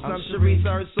is Mons. I'm Sharice.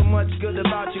 I heard so much good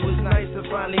about you. It's nice to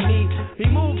finally meet. He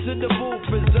moved to the booth,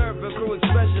 preserved the crew,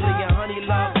 especially, and Honey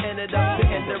Love ended up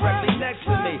sitting directly next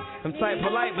to me. I'm type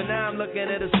polite, but now I'm looking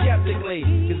at her skeptically.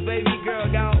 Cause baby girl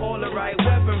got all the right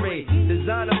weaponry.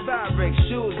 Designer fabric,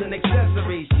 shoes and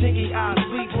accessories. Chinky eyes,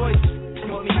 sweet voice.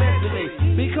 Want me mentally.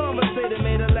 Be conversated,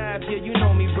 made her laugh. Yeah, you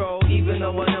know me, bro. Even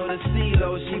though I know the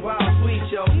CeeLo, she wild sweet,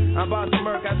 yo. I'm about to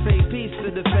murk, I say peace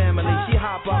to the family. She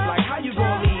hop up like, how you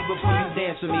gonna leave before you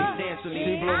dance with me? Dance with me.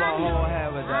 She blew my whole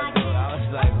head with that, dude. I was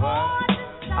like, what?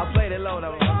 I played it low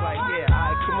though. I was like, yeah,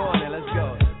 alright, come on then, let's go.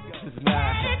 This is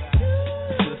mad.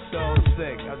 This is so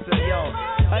sick. I said, yo,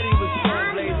 Honey was so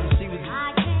blazing. She was,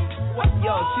 what?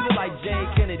 Yo, she looked like Jane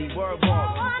Kennedy, word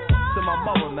walk. To my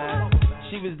mother, man.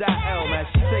 She was that L, man.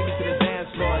 She take me to the dance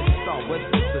floor and she start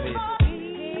whispering to me.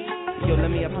 Yo,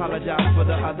 let me apologize for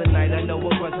the other night. I know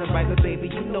it wasn't right, but baby,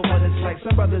 you know what it's like.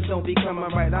 Some brothers don't be coming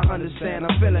right. I understand,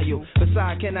 I'm feeling you.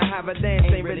 Besides, can I have a dance?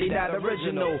 Ain't really that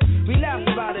original. We laughed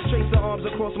about it, trace the arms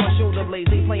across my shoulder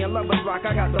blades. They playing lovers rock,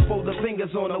 I got to fold the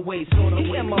fingers on the waist.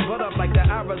 Eating my butt up like the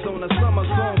Arizona summer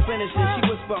song finishing. She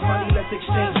whispered, honey, let's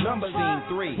exchange numbers.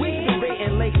 Scene 3. We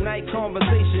debating late night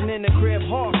conversation in the crib,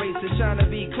 heart racing, trying to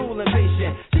be cool and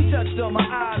patient. She touched on my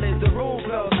eyelids, the room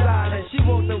fell silent. She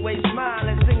walked away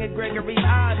smiling, singing Gregory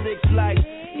Isaacs like,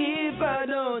 if I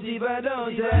don't,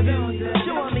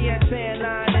 showing me a tan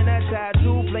line and a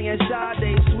tattoo, playing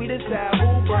Sade, sweet as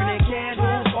taboo, burning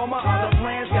candles, all my other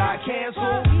plans got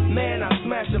canceled. Man, I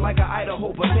smashed it like an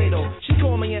Idaho potato. She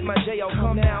called me at my jail,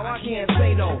 come now, I can't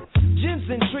say no.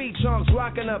 Jensen tree trunks,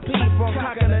 rocking a pee from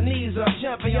cocking her knees up.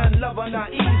 Champion lover,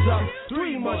 not ease up.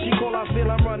 3 months, she call, I feel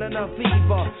I'm running a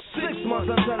fever. 6 months,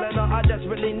 I'm telling her I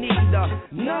desperately need her.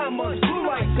 9 months, blue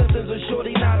light symptoms of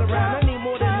shorty not around. I need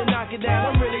more than to knock it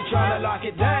down, I'm really trying to lock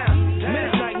it down.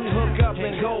 Midnight, we hook up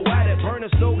and go at it. Burn a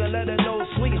slogan, let her know,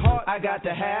 sweetheart, I got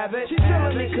to have it. She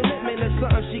telling me commitment is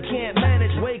something she can't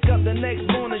manage. Wake up the next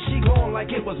morning, she gone like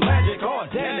it was magic. Oh,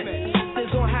 damn it. There's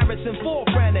on Harrison 4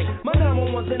 frantic. My number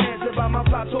one's an answer by my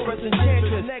fly Taurus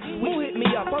enchantress. Next, who hit me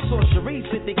up? I saw Sharice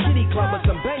at the kitty club with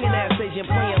some banging ass Asian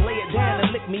playing Lay It Down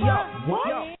and Lick Me Up. What?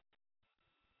 Yo.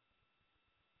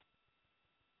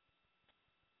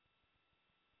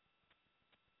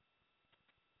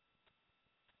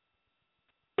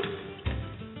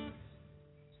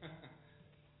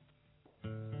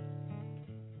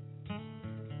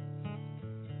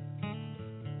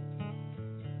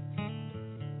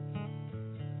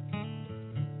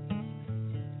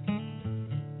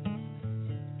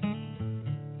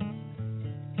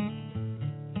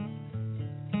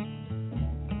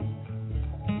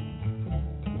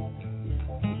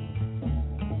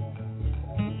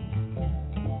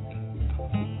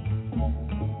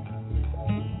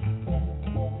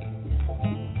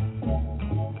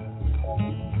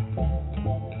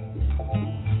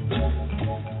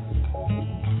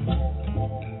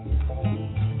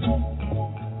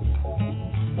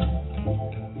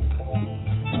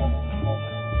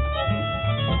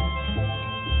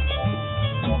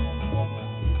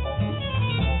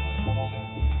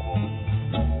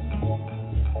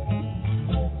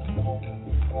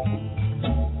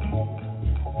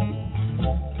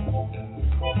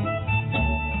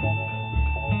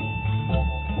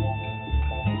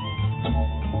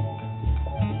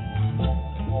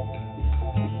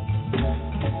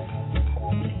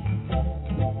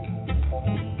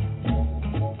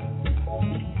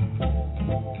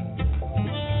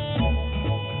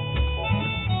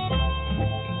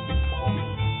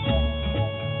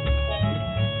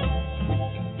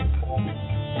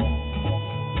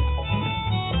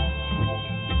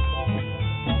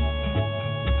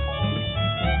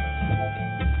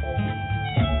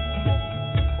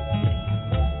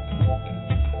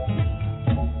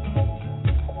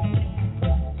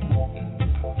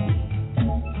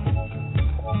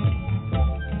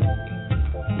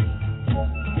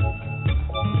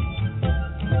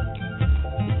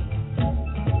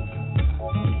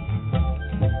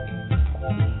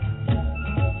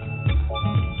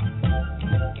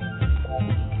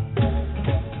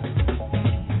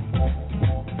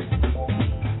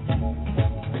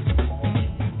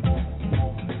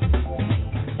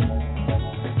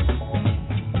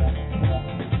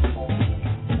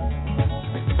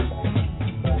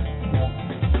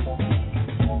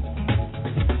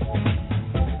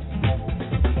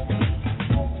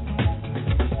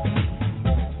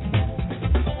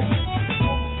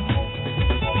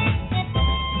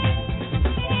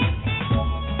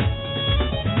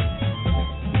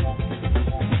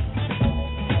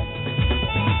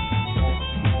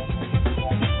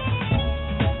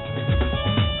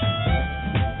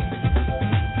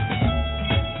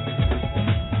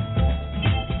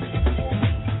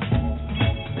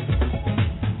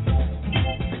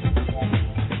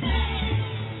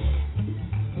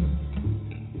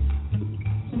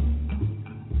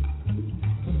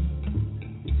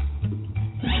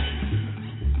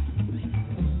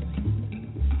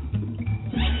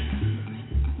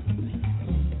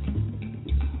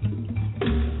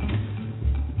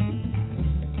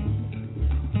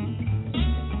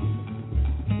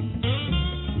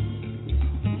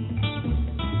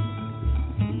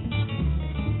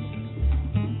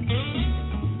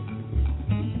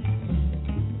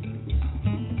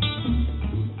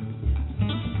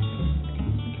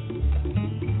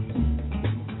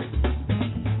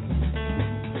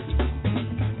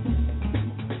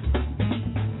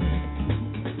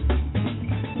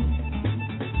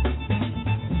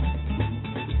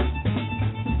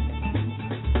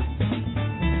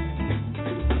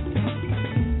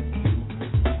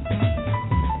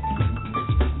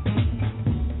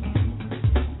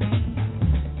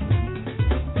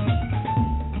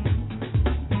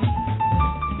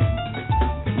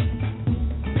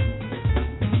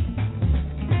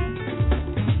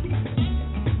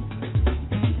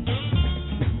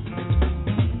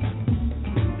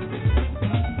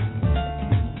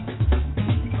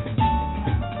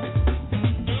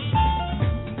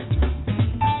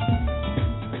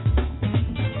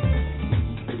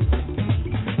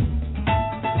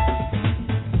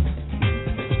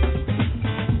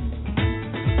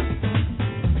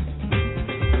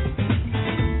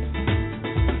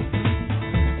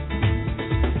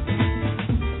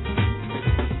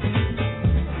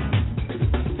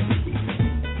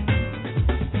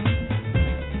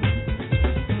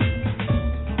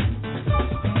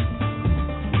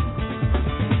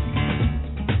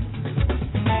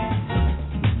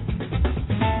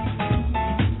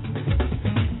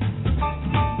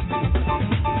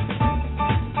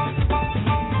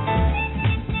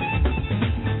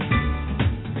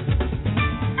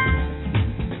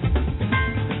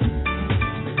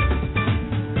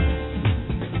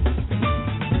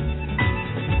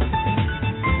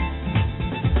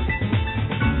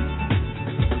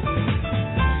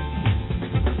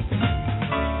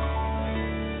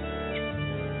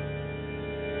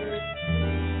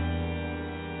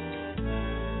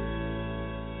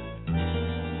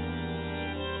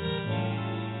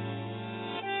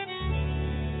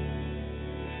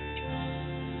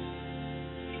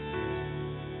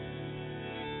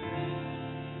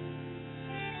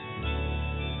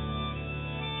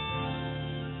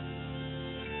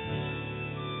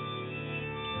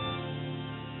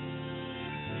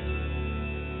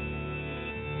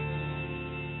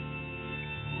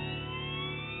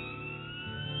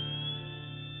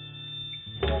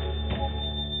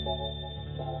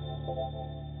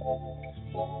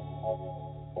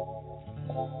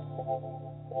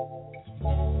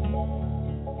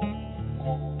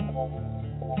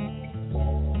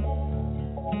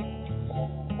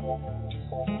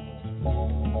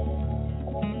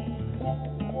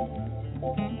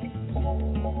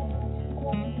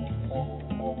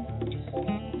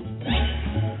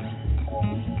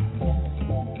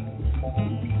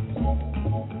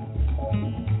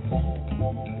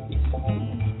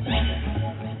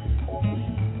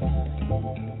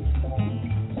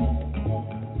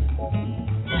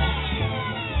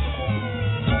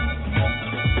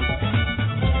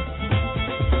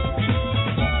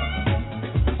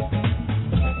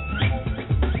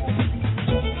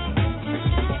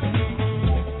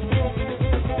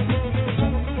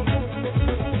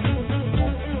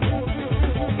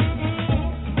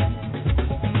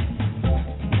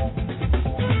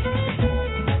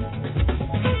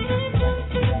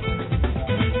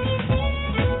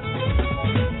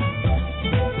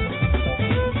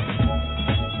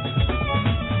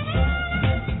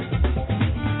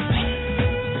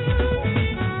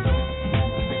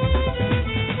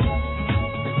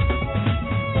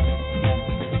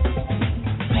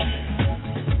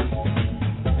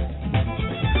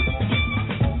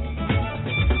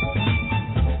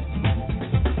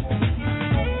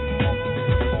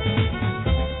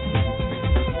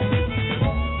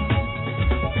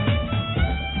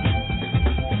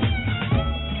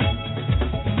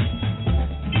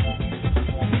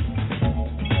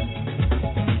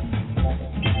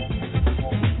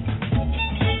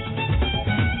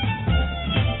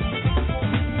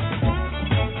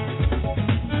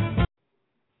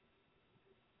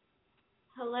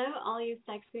 Hello, all you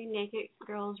sexy Naked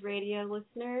Girls Radio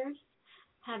listeners.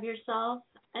 Have yourself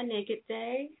a naked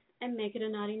day and make it a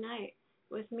naughty night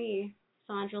with me,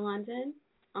 Sandra London,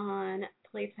 on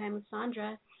Playtime with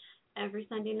Sandra every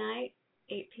Sunday night,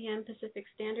 8 p.m. Pacific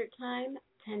Standard Time,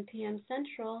 10 p.m.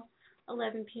 Central,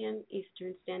 11 p.m.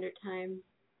 Eastern Standard Time.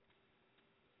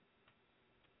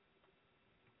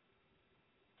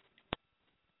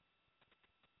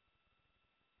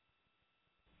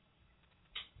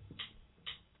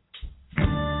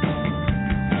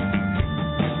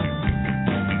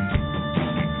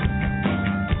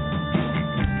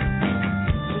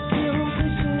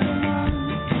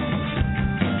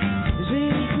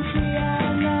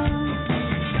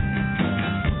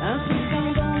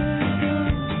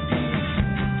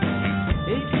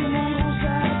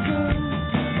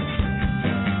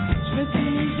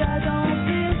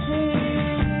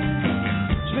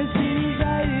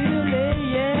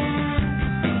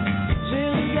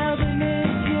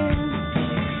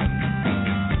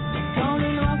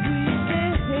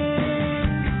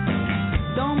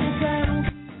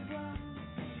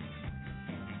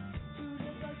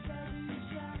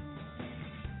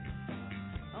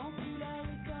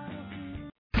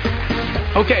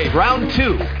 Okay, round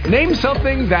two. Name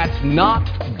something that's not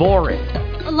boring.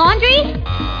 A laundry?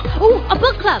 Ooh, a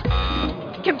book club.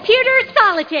 Computer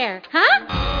solitaire, huh?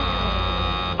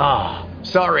 Ah,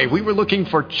 sorry, we were looking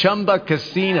for Chumba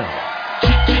Casino.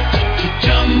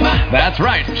 That's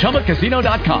right,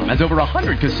 ChumbaCasino.com has over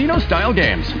 100 casino-style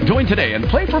games. Join today and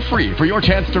play for free for your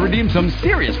chance to redeem some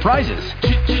serious prizes.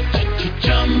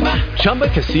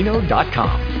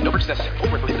 ChumbaCasino.com. No purchase necessary.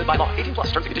 Void where prohibited by law. 18 plus.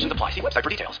 Terms and conditions apply. See website for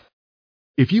details.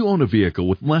 If you own a vehicle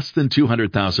with less than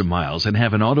 200,000 miles and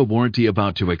have an auto warranty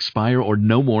about to expire or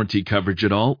no warranty coverage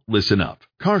at all, listen up.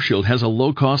 CarShield has a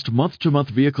low-cost month-to-month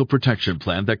vehicle protection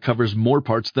plan that covers more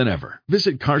parts than ever.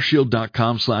 Visit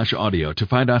carshield.com/audio to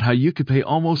find out how you could pay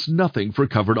almost nothing for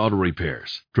covered auto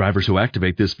repairs. Drivers who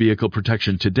activate this vehicle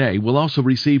protection today will also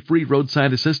receive free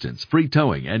roadside assistance, free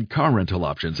towing, and car rental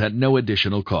options at no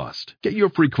additional cost. Get your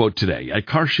free quote today at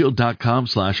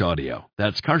carshield.com/audio.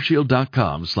 That's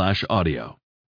carshield.com/audio.